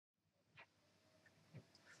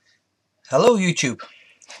Hello YouTube.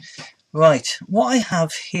 Right, what I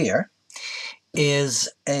have here is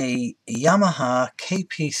a Yamaha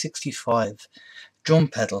KP65 drum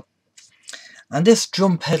pedal, and this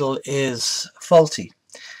drum pedal is faulty.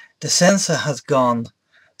 The sensor has gone,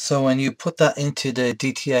 so when you put that into the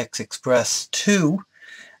DTXpress 2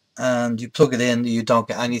 and you plug it in, you don't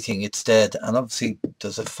get anything, it's dead, and obviously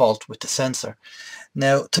there's a fault with the sensor.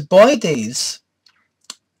 Now, to buy these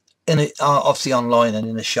obviously online and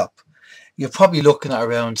in a shop, you're probably looking at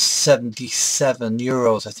around 77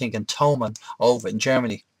 euros, I think, in Thomann over in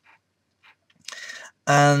Germany.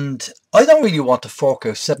 And I don't really want to fork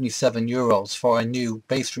out 77 euros for a new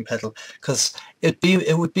bass drum pedal, because it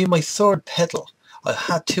would be my third pedal. I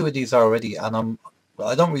had two of these already, and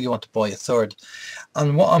I don't really want to buy a third.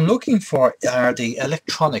 And what I'm looking for are the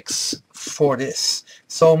electronics for this.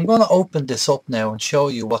 So I'm going to open this up now and show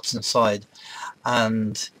you what's inside.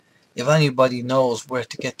 And if anybody knows where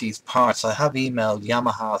to get these parts, I have emailed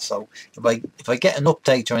Yamaha, so if I get an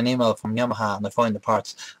update or an email from Yamaha and I find the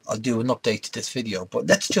parts, I'll do an update to this video. But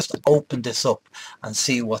let's just open this up and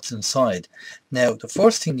see what's inside. Now, the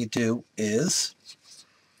first thing you do is,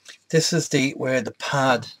 this is where the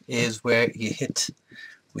pad is, where you hit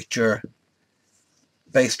with your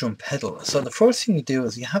bass drum pedal. So the first thing you do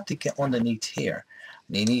is you have to get underneath here,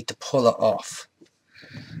 and you need to pull it off.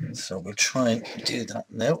 So we'll try and do that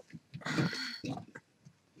now.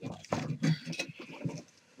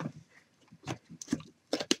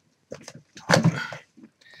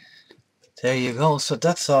 There you go. So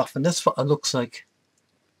that's off, and that's what it looks like.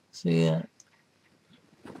 See, yeah.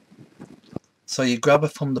 So you grab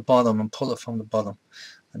it from the bottom and pull it from the bottom,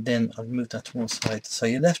 and then I'll move that to one side. So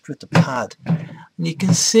you're left with the pad, and you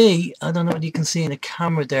can see, I don't know what you can see in the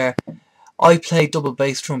camera there, I play double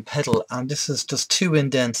bass drum pedal, and this is just two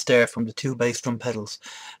indents there from the two bass drum pedals,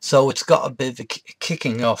 so it's got a bit of a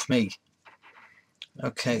kicking off me.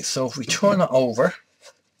 Okay, so if we turn it over,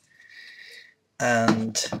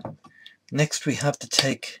 and next we have to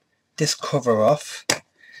take this cover off.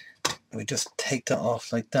 We just take that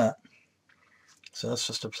off like that. So that's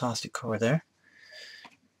just a plastic cover there.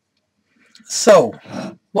 So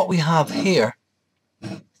what we have here,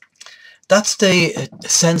 that's the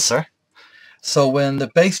sensor. So when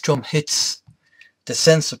the bass drum hits, the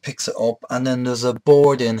sensor picks it up, and then there's a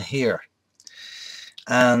board in here.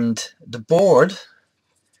 And the board,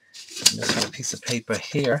 there's a piece of paper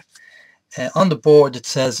here. On the board it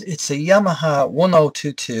says it's a Yamaha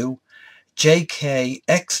 1022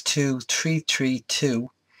 JKX2332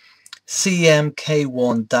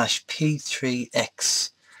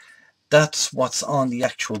 CMK1-P3X. That's what's on the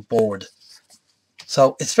actual board.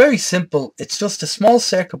 So it's very simple. It's just a small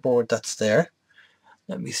circuit board that's there.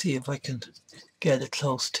 Let me see if I can get it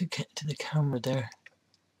close to the camera there.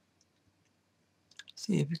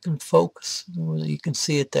 See if you can focus. You can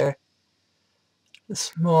see it there. The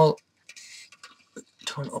small,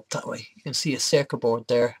 turn it up that way. You can see a circuit board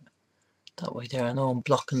there. That way there. I know I'm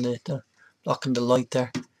blocking the light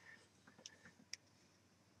there.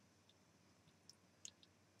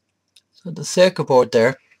 So the circuit board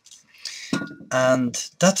there. And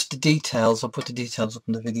that's the details. I'll put the details up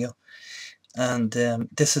in the video. And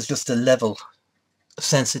this is just a level,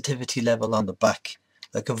 sensitivity level on the back,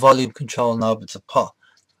 like a volume control knob. It's a pot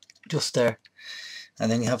just there, and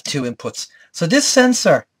then you have two inputs. So this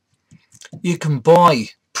sensor you can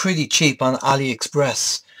buy pretty cheap on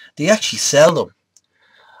AliExpress. They actually sell them,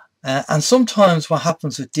 and sometimes what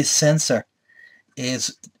happens with this sensor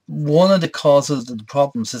is, one of the causes of the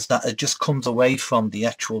problems is that it just comes away from the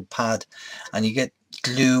actual pad, and you get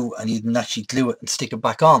glue, and you can actually glue it and stick it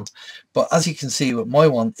back on. But as you can see with my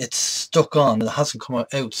one, it's stuck on, it hasn't come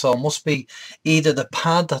out. So it must be either the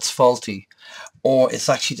pad that's faulty, or it's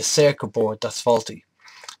actually the circuit board that's faulty.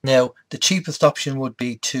 Now, the cheapest option would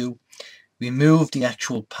be to remove the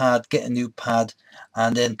actual pad, get a new pad,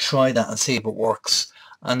 and then try that and see if it works.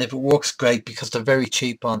 And if it works, great, because they're very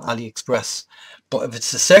cheap on AliExpress. But if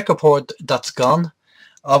it's the circuit board that's gone,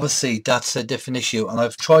 obviously that's a different issue. And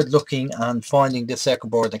I've tried looking and finding the circuit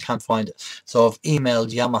board, I can't find it. So I've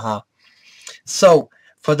emailed Yamaha. So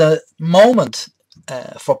for the moment,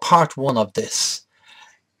 for part one of this,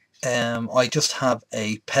 I just have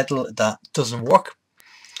a pedal that doesn't work.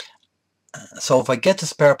 So if I get the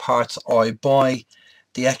spare parts, or I buy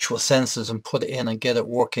the actual sensors and put it in and get it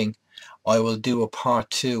working, I will do a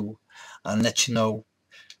part two and let you know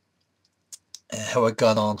how I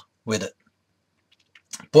got on with it.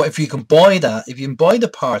 But if you can buy that, if you can buy the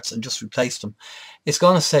parts and just replace them, it's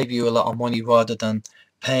going to save you a lot of money rather than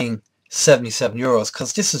paying 77 euros,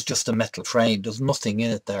 because this is just a metal frame. There's nothing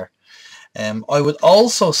in it there. I would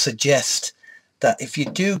also suggest that if you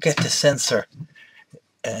do get the sensor,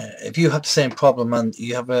 if you have the same problem and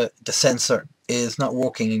you have the sensor is not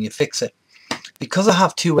working and you fix it, because I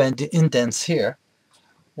have two indents here,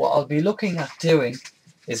 what I'll be looking at doing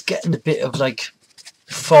is getting a bit of like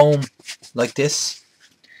foam like this.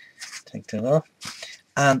 Take that off,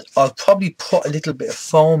 and I'll probably put a little bit of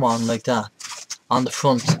foam on like that on the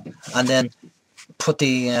front, and then put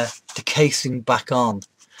the casing back on,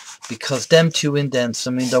 because them two indents,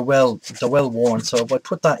 I mean, they're well worn. So if I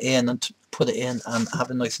put that in and put it in and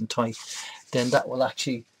have it nice and tight, then that will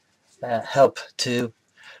actually help to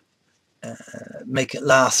make it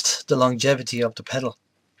last the longevity of the pedal.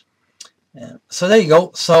 So there you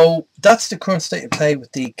go. So that's the current state of play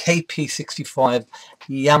with the KP65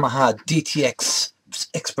 Yamaha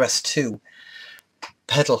DTXpress 2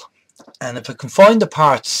 pedal. And if I can find the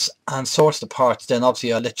parts and source the parts, then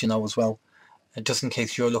obviously I'll let you know as well, just in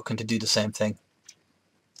case you're looking to do the same thing.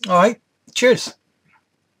 Alright, cheers.